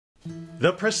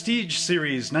The Prestige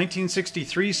Series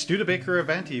 1963 Studebaker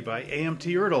Avanti by AMT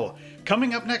ERTL.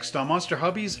 Coming up next on Monster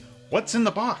Hobbies, what's in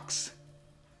the box?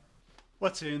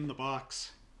 What's in the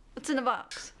box? What's in the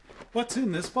box? What's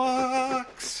in this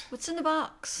box? What's in the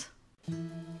box?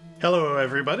 Hello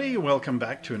everybody, welcome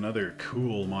back to another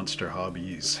cool Monster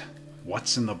Hobbies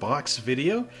What's in the Box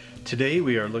video. Today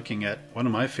we are looking at one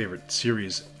of my favorite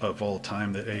series of all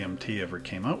time that AMT ever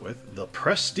came out with, the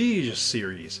Prestige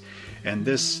series. And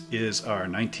this is our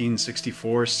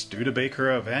 1964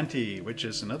 Studebaker Avanti, which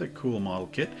is another cool model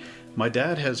kit. My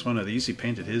dad has one of these, he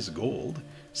painted his gold.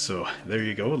 So there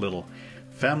you go, a little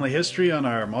family history on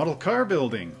our model car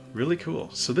building. Really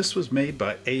cool. So this was made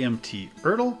by AMT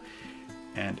ERTL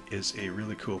and is a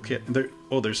really cool kit.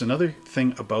 There's another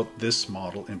thing about this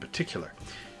model in particular.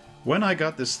 When I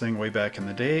got this thing way back in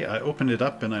the day, I opened it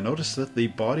up and I noticed that the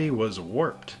body was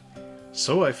warped.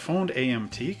 So I phoned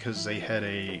AMT because they had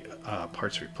a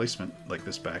parts replacement like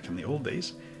this back in the old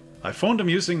days. I phoned them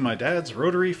using my dad's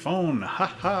rotary phone.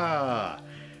 Haha!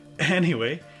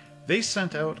 Anyway, they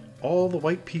sent out all the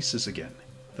white pieces again.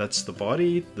 That's the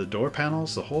body, the door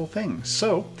panels, the whole thing.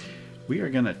 So we are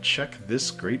going to check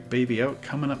this great baby out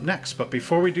coming up next. But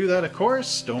before we do that, of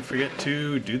course, don't forget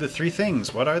to do the three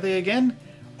things. What are they again?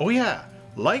 Oh yeah,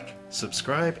 like,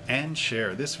 subscribe, and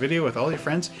share this video with all your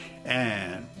friends,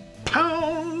 and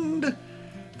pound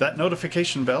that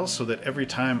notification bell so that every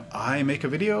time I make a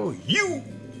video, you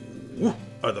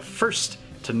are the first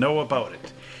to know about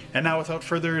it. And now without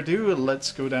further ado,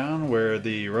 let's go down where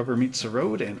the rubber meets the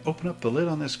road and open up the lid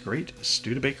on this great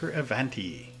Studebaker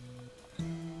Avanti.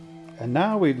 And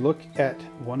now we look at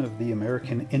one of the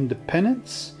American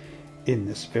independents in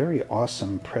this very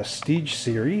awesome Prestige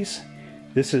series.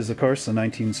 This is, of course, the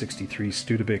 1963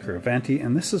 Studebaker Avanti,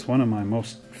 and this is one of my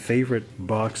most favorite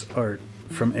box art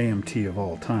from AMT of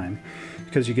all time,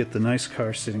 because you get the nice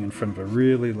car sitting in front of a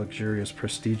really luxurious,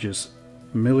 prestigious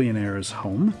millionaire's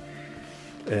home,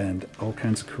 and all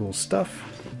kinds of cool stuff.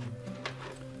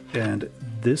 And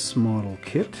this model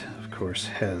kit, of course,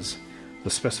 has the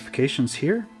specifications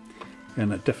here,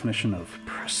 and a definition of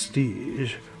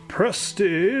prestige.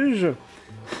 Prestige!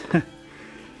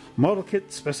 Model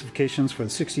kit specifications for the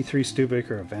 63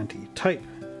 Studebaker Avanti. Type: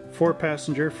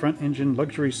 4-passenger, front engine,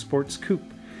 luxury sports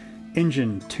coupe.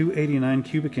 Engine: 289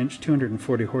 cubic inch,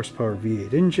 240 horsepower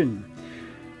V8 engine.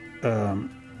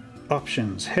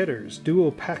 Options: headers,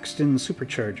 dual Paxton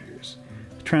superchargers.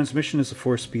 The transmission is a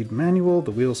 4-speed manual.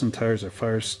 The wheels and tires are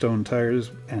Firestone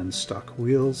tires and stock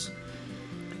wheels.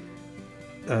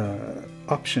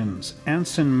 Options: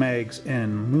 Anson mags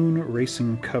and moon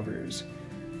racing covers.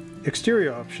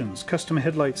 Exterior options: custom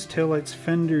headlights, taillights,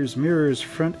 fenders, mirrors,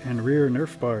 front and rear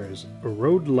Nerf bars,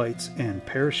 road lights, and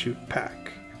parachute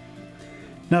pack.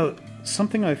 Now,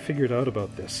 something I figured out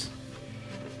about this.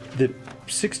 The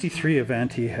 63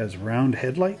 Avanti has round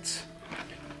headlights.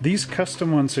 These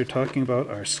custom ones they're talking about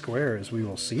are square, as we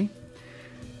will see.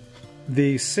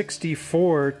 The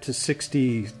 64 to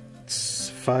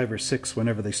 65 or 6,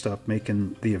 whenever they stopped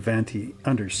making the Avanti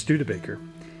under Studebaker,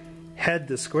 had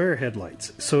the square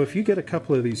headlights. So if you get a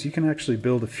couple of these, you can actually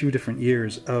build a few different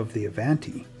years of the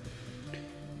Avanti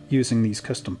using these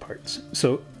custom parts.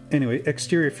 So anyway,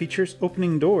 exterior features: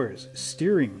 opening doors,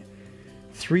 steering,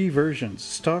 3 versions: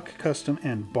 stock, custom,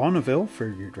 and Bonneville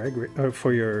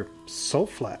for your salt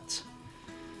flats.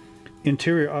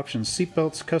 Interior options: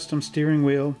 seatbelts, custom steering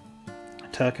wheel,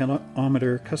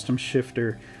 tachometer, custom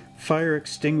shifter, fire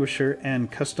extinguisher,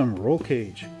 and custom roll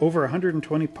cage. Over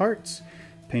 120 parts.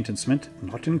 Paint and cement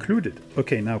not included.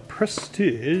 Okay, now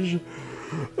prestige.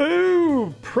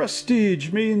 Oh,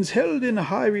 prestige means held in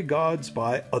high regards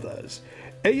by others.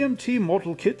 AMT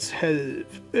model kits have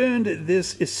earned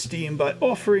this esteem by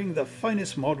offering the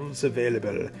finest models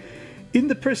available. In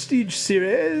the Prestige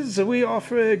series, we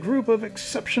offer a group of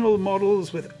exceptional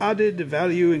models with added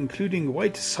value, including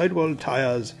white sidewall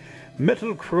tires,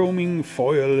 metal chroming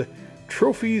foil,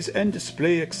 trophies and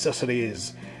display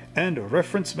accessories, and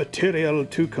reference material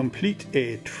to complete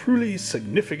a truly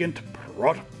significant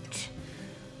product.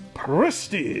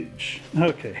 Prestige!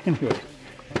 Okay, anyway.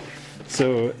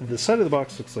 So the side of the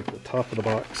box looks like the top of the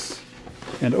box.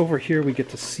 And over here we get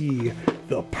to see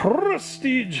the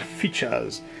Prestige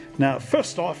features. Now,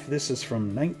 first off, this is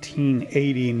from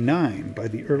 1989 by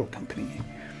the ERTL company.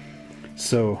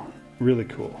 So, really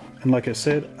cool. And like I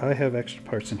said, I have extra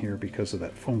parts in here because of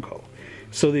that phone call.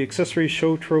 So the accessory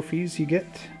show trophies you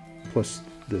get, plus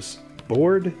this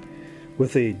board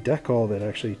with a decal that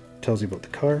actually tells you about the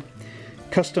car.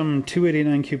 Custom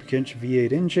 289 cubic inch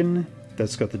V8 engine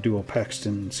that's got the dual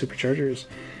Paxton superchargers,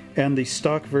 and the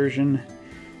stock version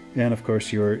And of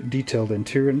course your detailed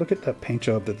interior. And look at that paint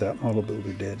job that that model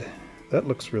builder did. That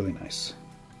looks really nice.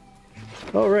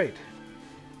 Alright,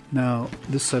 now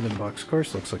this side of the box of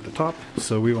course looks like the top,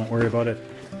 so we won't worry about it.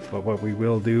 But what we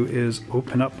will do is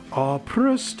open up our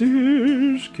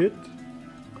Prestige kit.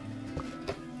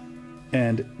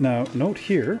 And now note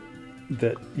here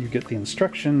that you get the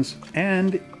instructions,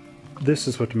 and this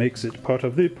is what makes it part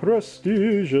of the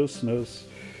prestigiousness.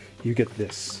 You get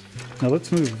this. Now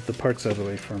let's move the parts out of the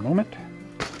way for a moment.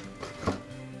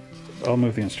 I'll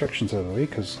move the instructions out of the way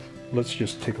because let's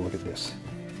just take a look at this.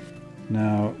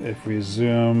 Now if we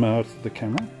zoom out the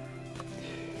camera,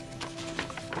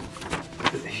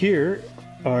 here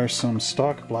are some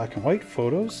stock black and white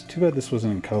photos. Too bad this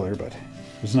wasn't in color, but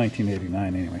it was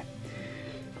 1989 anyway.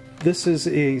 This is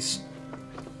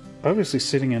obviously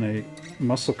sitting in a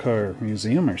muscle car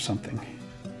museum or something,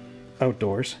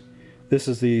 outdoors. This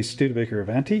is the Studebaker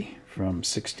Avanti from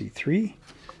 '63.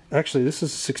 Actually, this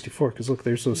is 64 because look,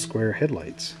 there's those square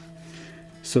headlights.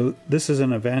 So this is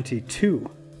an Avanti 2,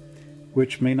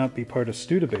 which may not be part of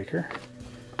Studebaker,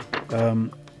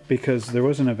 because there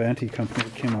was an Avanti company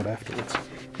that came out afterwards.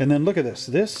 And then look at this.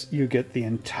 This, you get the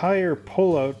entire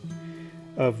pullout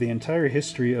of the entire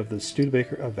history of the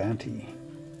Studebaker Avanti.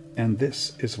 And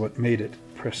this is what made it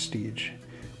prestige.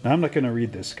 Now I'm not going to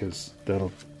read this because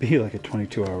that'll be like a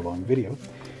 22-hour long video.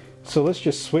 So let's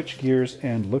just switch gears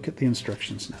and look at the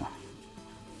instructions now.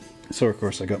 So of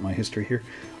course I got my history here.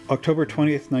 October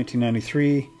 20th,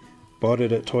 1993. Bought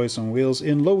it at Toys on Wheels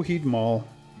in Lougheed Mall.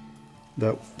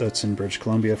 That's in British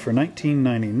Columbia for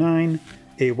 $19.99.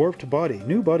 A warped body.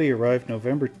 New body arrived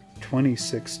November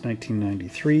 26,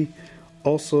 1993.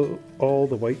 Also all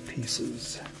the white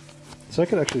pieces. So I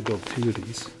could actually build 2 of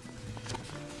these.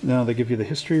 Now they give you the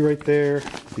history right there.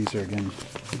 These are again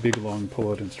big long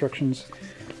pull-out instructions.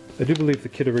 I do believe the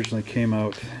kit originally came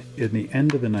out in the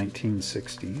end of the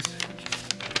 1960s.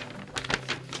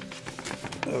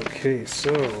 Okay,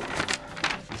 so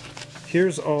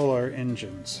here's all our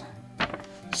engines.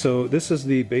 So this is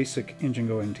the basic engine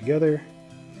going together.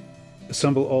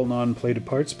 Assemble all non-plated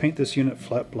parts. Paint this unit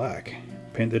flat black.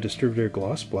 Paint the distributor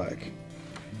gloss black.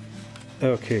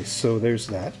 Okay, so there's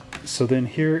that. So then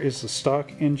here is the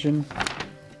stock engine,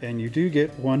 and you do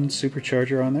get one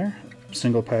supercharger on there,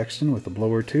 single Paxton with a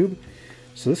blower tube.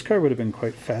 So this car would have been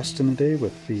quite fast in the day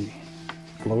with the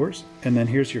blowers. And then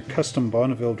here's your custom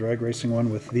Bonneville drag racing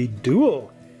one with the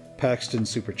dual Paxton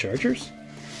superchargers.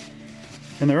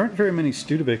 And there aren't very many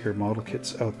Studebaker model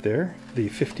kits out there, the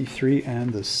 53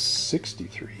 and the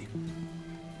 63.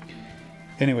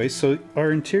 Anyway, so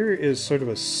our interior is sort of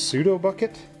a pseudo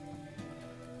bucket.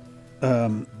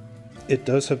 It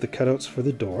does have the cutouts for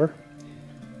the door,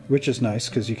 which is nice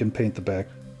because you can paint the back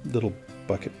little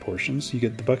bucket portions. You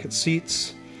get the bucket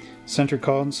seats, center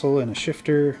console and a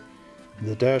shifter,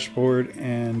 the dashboard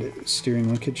and steering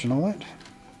linkage and all that.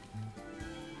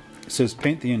 It says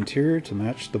paint the interior to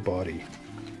match the body.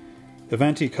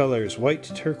 Avanti colors: white,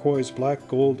 turquoise, black,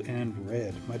 gold, and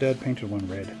red. My dad painted one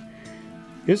red.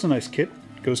 It is a nice kit.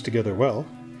 Goes together well.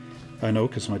 I know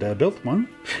because my dad built one.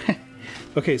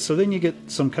 Okay, so then you get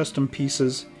some custom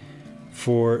pieces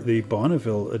for the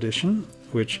Bonneville edition,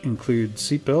 which include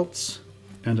seat belts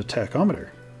and a tachometer,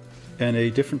 and a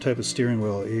different type of steering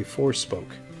wheel, a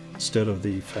 4-spoke, instead of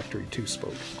the factory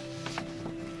 2-spoke.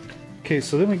 Okay,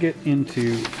 so then we get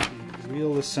into the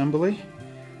wheel assembly.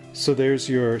 So there's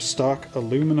your stock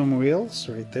aluminum wheels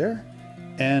right there,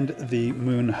 and the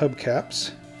Moon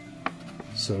hubcaps.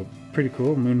 So pretty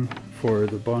cool, Moon for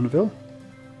the Bonneville.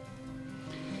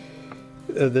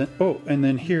 And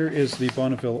then here is the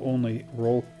Bonneville only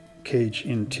roll cage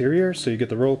interior. So you get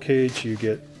the roll cage, you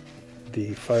get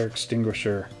the fire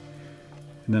extinguisher,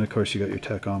 and then of course you got your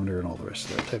tachometer and all the rest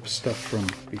of that type of stuff from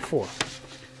before.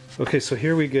 Okay, so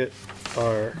here we get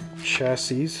our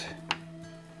chassis.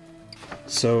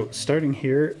 So starting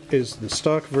here is the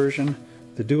stock version,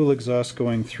 the dual exhaust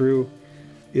going through.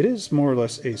 It is more or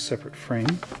less a separate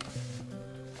frame.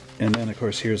 And then of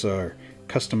course here's our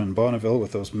custom in Bonneville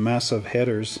with those massive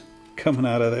headers coming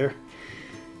out of there.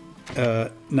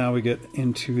 Now we get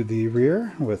into the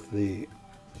rear with the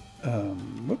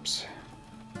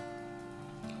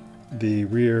the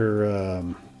rear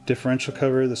differential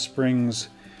cover, the springs,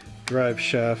 drive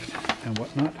shaft, and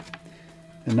whatnot.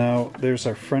 And now there's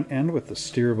our front end with the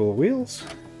steerable wheels,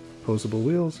 posable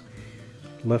wheels,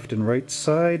 left and right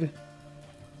side.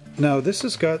 Now this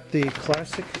has got the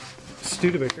classic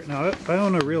Studebaker. Now I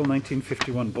own a real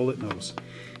 1951 bullet nose,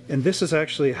 and this is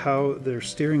actually how their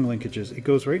steering linkage is. It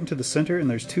goes right into the center, and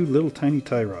there's 2 little tiny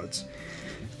tie rods,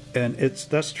 and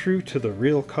that's true to the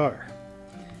real car.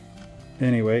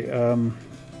 Anyway,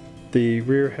 The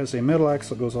rear has a metal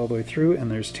axle that goes all the way through,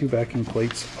 and there's 2 backing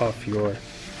plates off your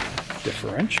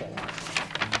differential.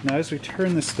 Now as we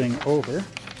turn this thing over,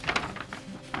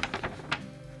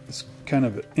 it's kind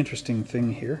of an interesting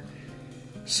thing here.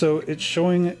 So it's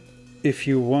showing if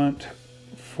you want,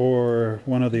 for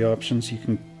one of the options, you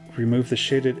can remove the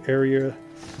shaded area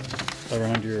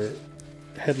around your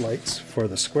headlights for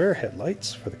the square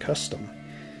headlights for the custom,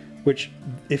 which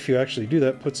if you actually do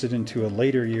that puts it into a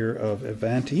later year of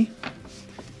Avanti.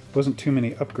 Wasn't too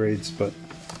many upgrades, but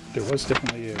there was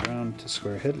definitely a round to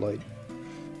square headlight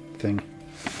thing.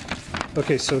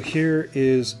 Okay, so here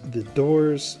is the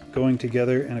doors going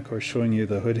together, and of course showing you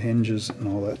the hood hinges and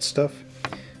all that stuff.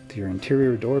 Your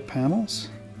interior door panels,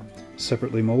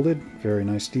 separately molded, very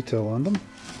nice detail on them.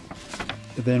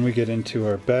 Then we get into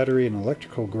our battery and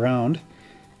electrical ground.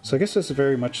 So I guess this is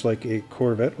very much like a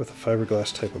Corvette with a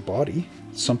fiberglass type of body,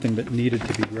 something that needed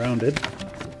to be grounded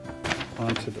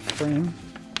onto the frame.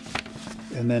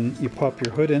 And then you pop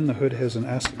your hood in. The hood has an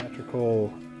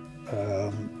asymmetrical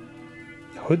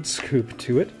hood scoop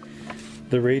to it.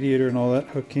 The radiator and all that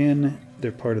hook in.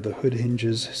 They're part of the hood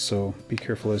hinges, so be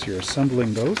careful as you're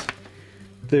assembling those.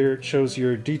 There it shows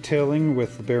your detailing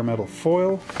with the bare metal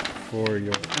foil for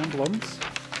your emblems.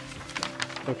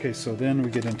 Okay, so then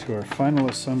we get into our final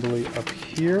assembly up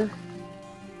here.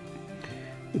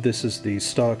 This is the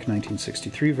stock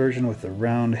 1963 version with the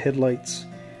round headlights,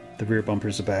 the rear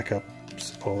bumpers, the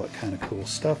backups, all that kind of cool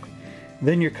stuff.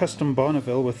 Then your custom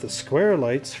Bonneville with the square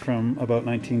lights from about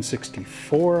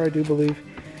 1964, I do believe.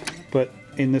 But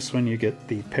in this one you get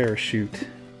the parachute.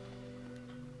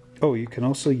 Oh, you can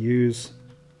also use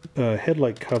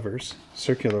headlight covers,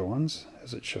 circular ones,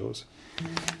 as it shows,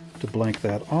 to blank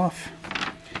that off.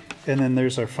 And then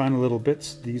there's our final little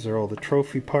bits. These are all the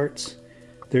trophy parts.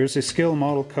 There's a scale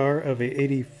model car of a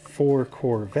 84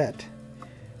 Corvette.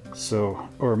 So,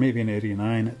 or maybe an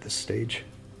 89 at this stage.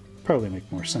 Probably make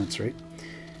more sense, right?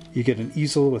 You get an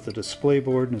easel with a display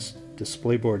board and a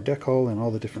display board decal and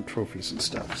all the different trophies and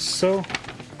stuff. So,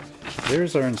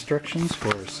 there's our instructions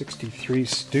for our 63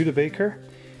 Studebaker.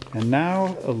 And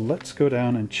now, let's go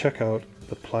down and check out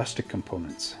the plastic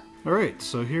components. Alright,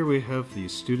 so here we have the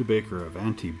Studebaker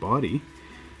Avanti body.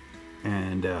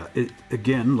 And it,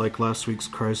 again, like last week's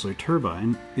Chrysler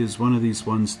Turbine, is one of these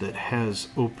ones that has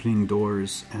opening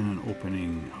doors and an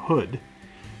opening hood.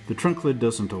 The trunk lid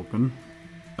doesn't open,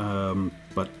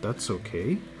 but that's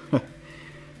okay.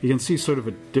 You can see sort of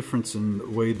a difference in the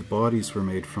way the bodies were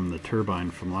made from the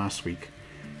Turbine from last week.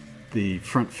 The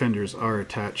front fenders are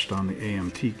attached on the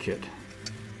AMT kit,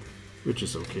 which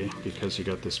is okay because you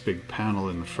got this big panel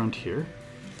in the front here.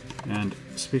 And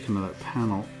speaking of that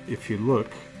panel, if you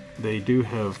look, they do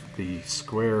have the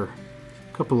square,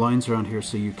 couple lines around here,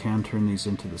 so you can turn these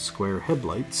into the square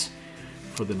headlights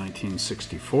for the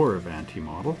 1964 Avanti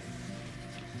model.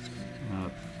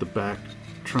 The back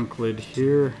trunk lid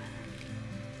here,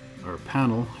 our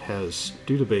panel has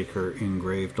Studebaker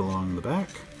engraved along the back,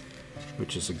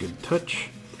 which is a good touch.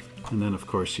 And then of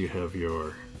course you have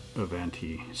your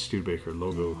Avanti Studebaker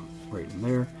logo right in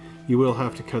there. You will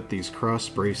have to cut these cross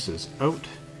braces out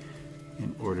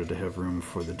in order to have room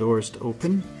for the doors to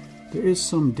open. There is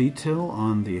some detail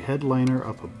on the headliner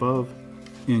up above,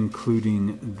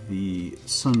 including the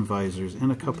sun visors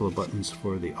and a couple of buttons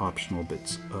for the optional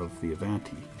bits of the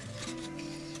Avanti.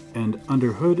 And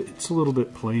under hood, it's a little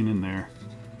bit plain in there,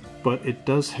 but it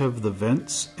does have the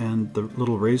vents and the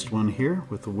little raised one here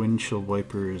with the windshield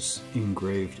wipers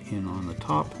engraved in on the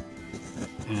top.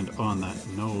 And on that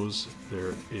nose,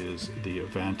 there is the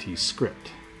Avanti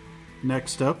script.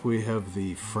 Next up, we have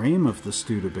the frame of the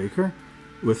Studebaker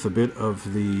with a bit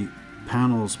of the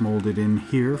panels molded in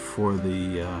here for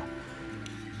the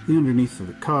underneath of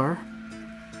the car.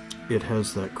 It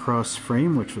has that cross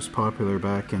frame, which was popular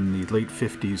back in the late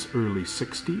 50s, early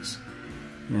 60s.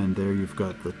 And there you've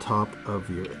got the top of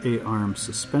your A-arm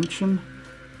suspension,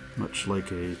 much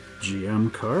like a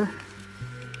GM car.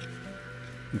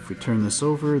 If we turn this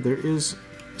over, there is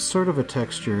sort of a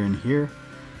texture in here,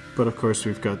 but of course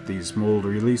we've got these mold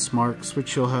release marks,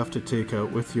 which you'll have to take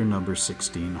out with your number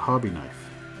 16 hobby knife.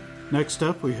 Next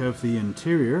up, we have the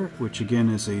interior, which again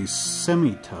is a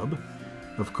semi-tub.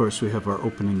 Of course, we have our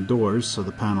opening doors, so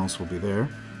the panels will be there.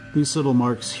 These little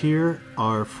marks here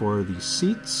are for the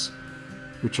seats,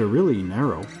 which are really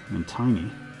narrow and tiny.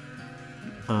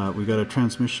 We got a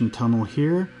transmission tunnel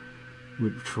here,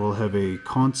 which will have a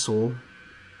console,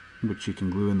 which you can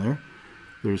glue in there.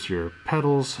 There's your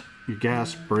pedals, your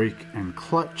gas, brake, and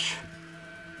clutch.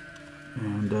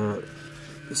 And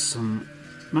some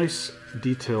nice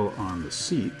detail on the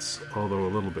seats, although a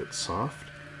little bit soft.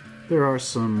 There are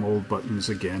some old buttons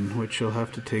again, which you'll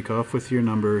have to take off with your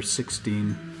number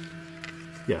 16,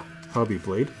 yeah, hobby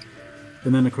blade.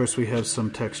 And then of course we have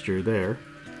some texture there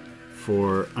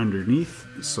for underneath,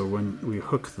 so when we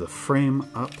hook the frame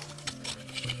up,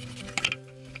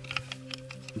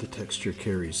 the texture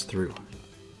carries through.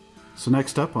 So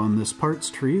next up on this parts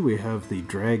tree we have the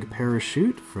drag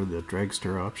parachute for the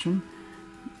dragster option,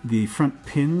 the front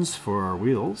pins for our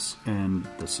wheels and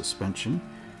the suspension.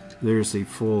 There's a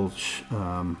full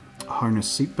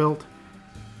harness seat belt,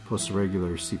 plus a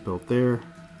regular seat belt there.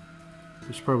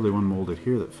 There's probably one molded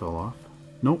here that fell off.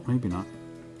 Nope, maybe not.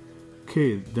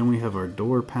 Okay, then we have our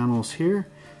door panels here,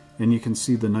 and you can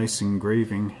see the nice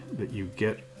engraving that you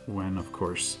get when, of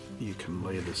course, you can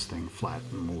lay this thing flat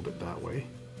and mold it that way.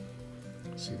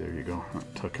 See, there you go,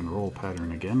 that tuck and roll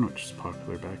pattern again, which is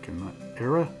popular back in that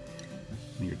era.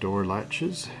 Your door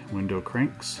latches, window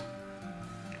cranks,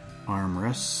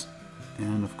 armrests,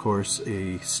 and of course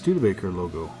a Studebaker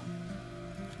logo.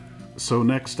 So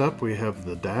next up we have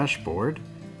the dashboard,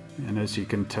 and as you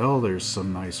can tell there's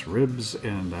some nice ribs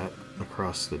and that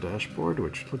across the dashboard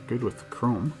which look good with the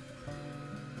chrome.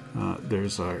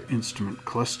 There's our instrument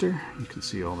cluster. You can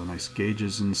see all the nice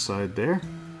gauges inside there.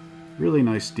 Really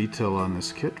nice detail on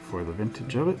this kit for the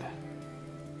vintage of it.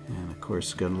 And of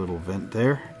course got a little vent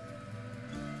there.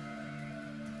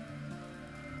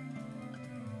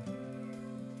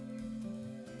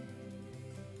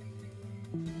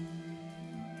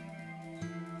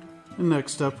 And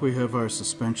next up we have our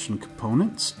suspension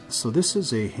components. So this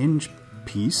is a hinge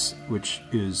piece, which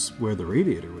is where the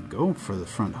radiator would go for the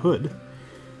front hood.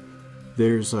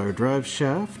 There's our drive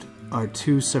shaft, our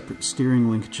two separate steering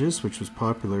linkages, which was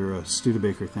popular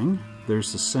Studebaker thing.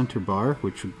 There's the center bar,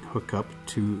 which would hook up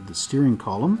to the steering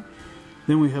column.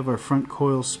 Then we have our front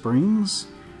coil springs,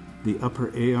 the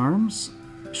upper A-arms,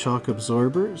 shock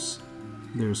absorbers.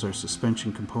 There's our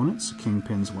suspension components,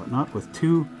 kingpins and whatnot, with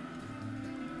two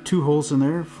holes in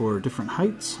there for different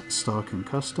heights, stock and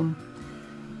custom.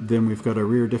 Then we've got our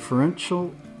rear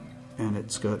differential, and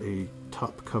it's got a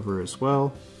top cover as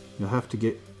well. You'll have to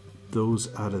get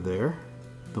those out of there,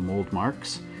 the mold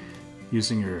marks,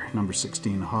 using your number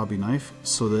 16 hobby knife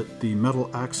so that the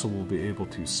metal axle will be able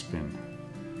to spin.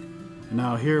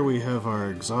 Now here we have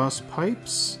our exhaust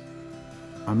pipes.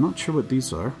 I'm not sure what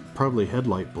these are, probably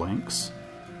headlight blanks.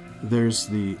 There's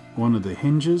one of the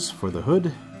hinges for the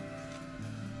hood,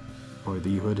 or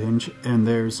the hood hinge, and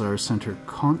there's our center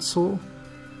console,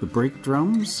 the brake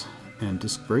drums and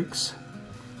disc brakes,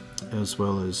 as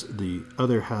well as the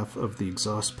other half of the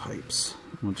exhaust pipes.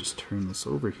 We'll just turn this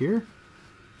over here.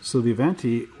 So the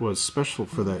Avanti was special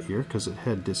for that year because it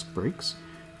had disc brakes,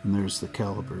 and there's the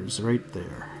calipers right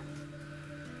there.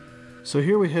 So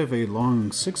here we have a long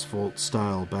 6-volt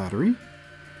style battery,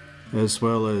 as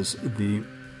well as the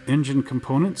engine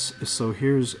components. So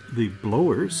here's the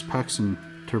blowers, Paxton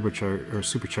turbocharged or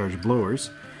supercharged blowers,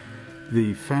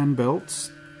 the fan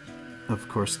belts, of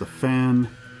course the fan,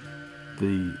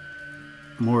 the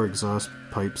more exhaust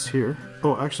pipes here.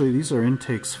 Oh, actually these are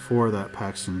intakes for that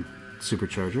Paxton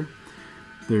supercharger.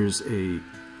 There's a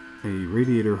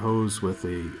radiator hose with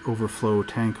a overflow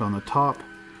tank on the top.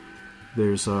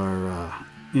 There's our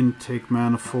intake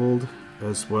manifold,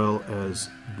 as well as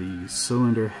the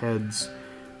cylinder heads,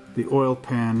 the oil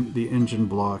pan, the engine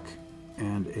block,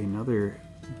 and another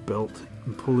belt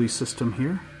and pulley system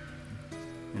here.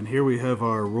 And here we have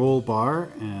our roll bar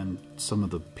and some of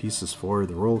the pieces for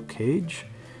the roll cage.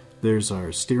 There's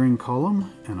our steering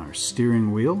column and our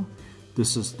steering wheel.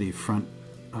 This is the front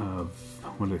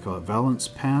what do they call it, valance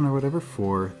pan or whatever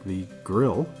for the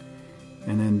grill.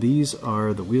 And then these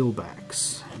are the wheel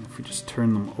backs. And if we just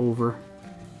turn them over,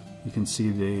 you can see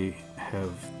they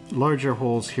have larger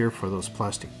holes here for those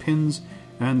plastic pins,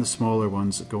 and the smaller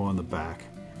ones that go on the back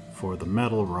for the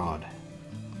metal rod.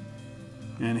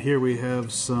 And here we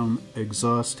have some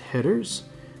exhaust headers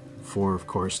for, of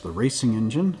course, the racing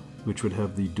engine, which would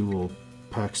have the dual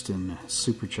Paxton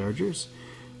superchargers,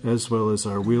 as well as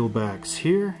our wheel backs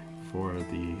here for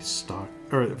the stock,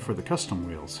 or for the custom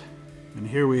wheels. And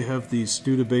here we have the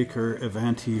Studebaker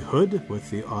Avanti hood with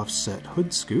the offset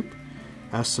hood scoop,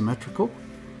 asymmetrical.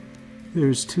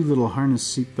 There's two little harness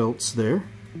seat belts there,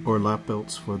 or lap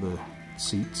belts for the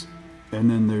seats. And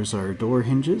then there's our door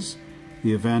hinges,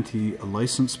 the Avanti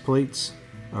license plates,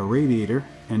 a radiator,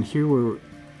 and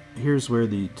here's where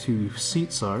the two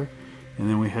seats are, and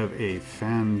then we have a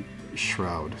fan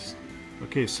shroud.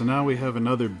 Okay, so now we have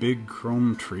another big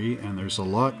chrome tree, and there's a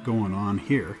lot going on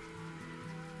here.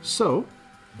 So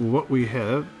what we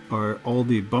have are all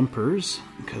the bumpers,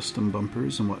 custom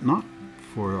bumpers and whatnot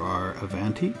for our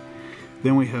Avanti.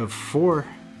 Then we have 4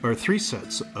 or 3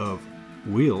 sets of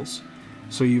wheels.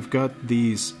 So you've got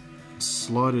these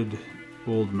slotted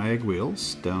old mag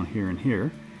wheels down here and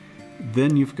here.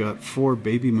 Then you've got 4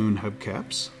 Baby Moon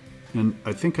hubcaps. And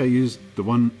I think I used the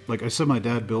one, like I said, my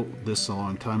dad built this a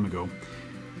long time ago.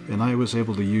 And I was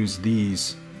able to use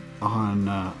these on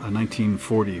a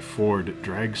 1940 Ford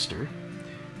Dragster.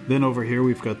 Then over here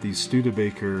we've got these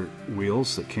Studebaker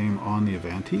wheels that came on the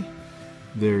Avanti.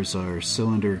 There's our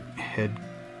cylinder head,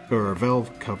 or our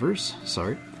valve covers,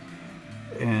 sorry,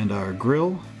 and our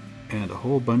grille, and a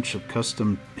whole bunch of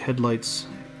custom headlights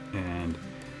and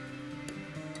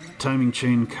timing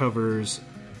chain covers.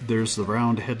 There's the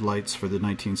round headlights for the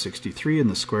 1963 and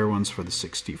the square ones for the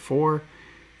 64.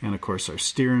 And of course our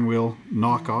steering wheel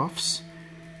knockoffs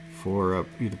for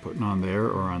either putting on there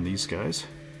or on these guys.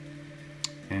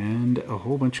 And a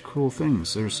whole bunch of cool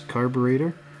things. There's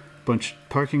carburetor, bunch of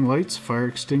parking lights, fire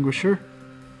extinguisher,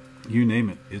 you name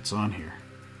it, it's on here.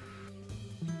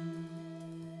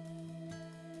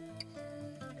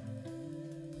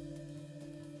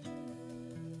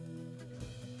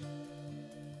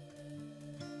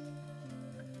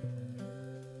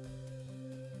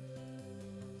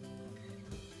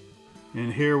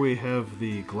 And here we have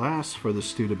the glass for the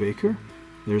Studebaker.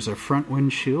 There's our front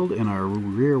windshield and our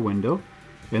rear window.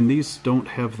 And these don't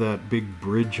have that big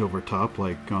bridge over top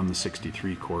like on the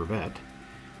 63 Corvette,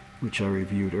 which I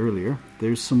reviewed earlier.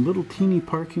 There's some little teeny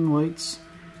parking lights,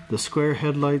 the square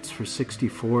headlights for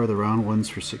 64, the round ones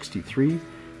for 63.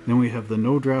 Then we have the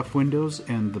no draft windows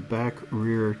and the back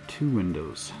rear 2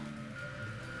 windows.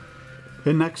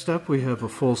 And next up we have a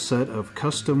full set of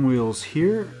custom wheels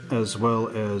here, as well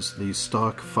as the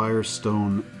stock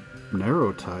Firestone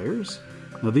narrow tires.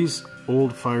 Now these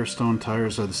old Firestone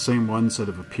tires are the same ones that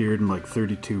have appeared in like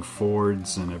 32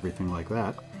 Fords and everything like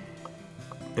that,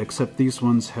 except these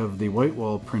ones have the white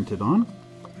wall printed on.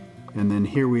 And then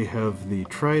here we have the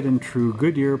tried and true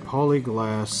Goodyear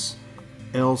Polyglass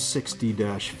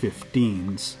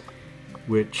L60-15s,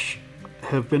 which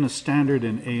have been a standard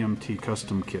in AMT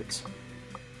custom kits,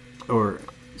 or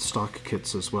stock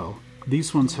kits as well.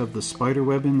 These ones have the spider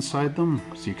web inside them,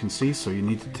 as you can see, so you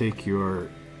need to take your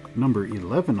number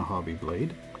 11 hobby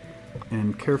blade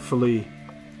and carefully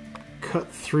cut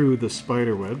through the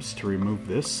spider webs to remove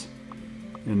this.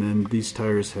 And then these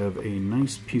tires have a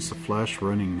nice piece of flash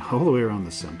running all the way around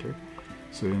the center,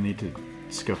 so you'll need to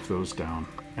scuff those down.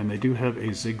 And they do have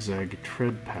a zigzag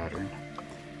tread pattern,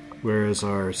 whereas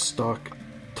our stock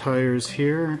tires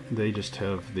here, they just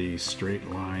have the straight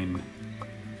line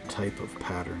type of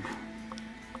pattern.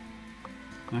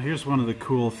 Now here's one of the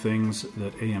cool things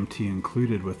that AMT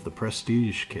included with the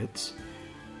Prestige kits.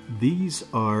 These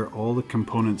are all the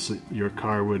components that your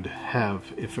car would have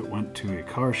if it went to a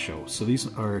car show. So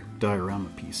these are diorama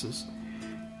pieces.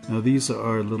 Now these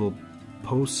are little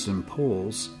posts and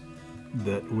poles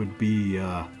that would be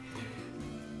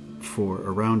for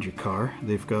around your car.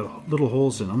 They've got little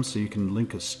holes in them so you can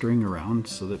link a string around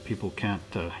so that people can't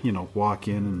you know, walk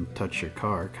in and touch your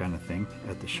car kind of thing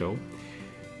at the show.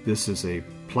 This is a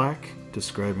plaque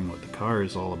describing what the car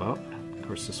is all about. Of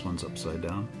course this one's upside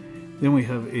down. Then we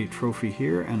have a trophy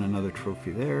here and another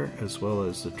trophy there, as well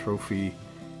as the trophy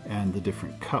and the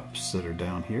different cups that are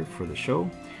down here for the show.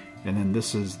 And then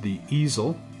this is the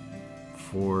easel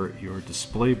for your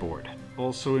display board.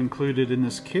 Also included in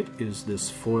this kit is this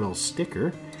foil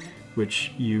sticker,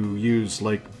 which you use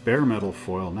like bare metal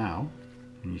foil now.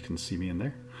 And you can see me in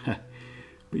there.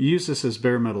 But you use this as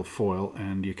bare metal foil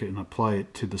and you can apply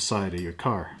it to the side of your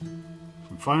car.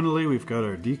 And finally we've got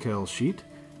our decal sheet.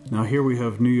 Now here we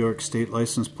have New York State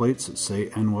license plates that say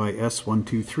NYS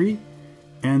 123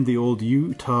 and the old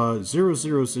Utah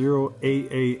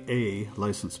 000AAA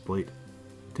license plate.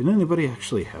 Did anybody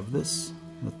actually have this?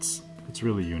 It's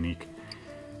really unique.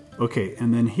 Okay,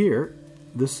 and then here,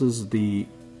 this is the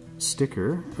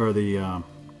sticker, or the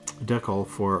decal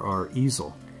for our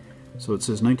easel. So it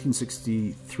says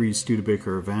 1963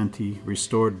 Studebaker Avanti,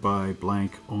 restored by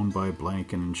blank, owned by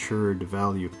blank, and insured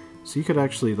value. So you could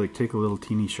actually like take a little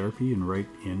teeny Sharpie and write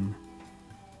in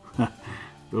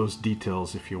those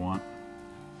details if you want.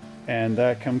 And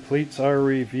that completes our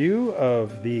review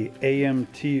of the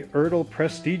AMT ERTL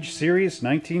Prestige Series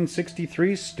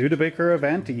 1963 Studebaker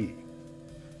Avanti.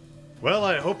 Well,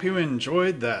 I hope you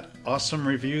enjoyed that awesome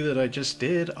review that I just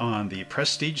did on the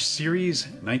Prestige Series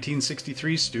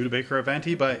 1963 Studebaker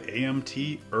Avanti by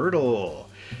AMT ERTL.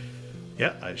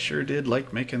 Yeah, I sure did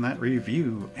like making that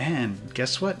review. And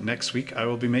guess what? Next week I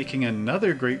will be making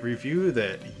another great review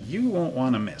that you won't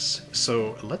want to miss.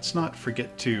 So let's not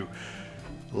forget to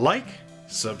like,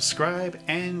 subscribe,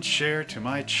 and share to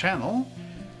my channel.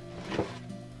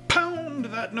 Pound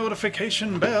that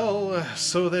notification bell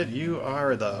so that you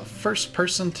are the first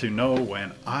person to know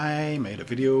when I made a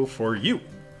video for you.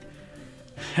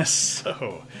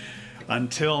 So,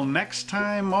 until next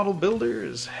time, model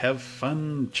builders, have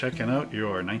fun checking out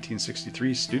your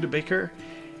 1963 Studebaker,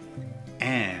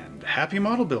 and happy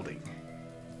model building!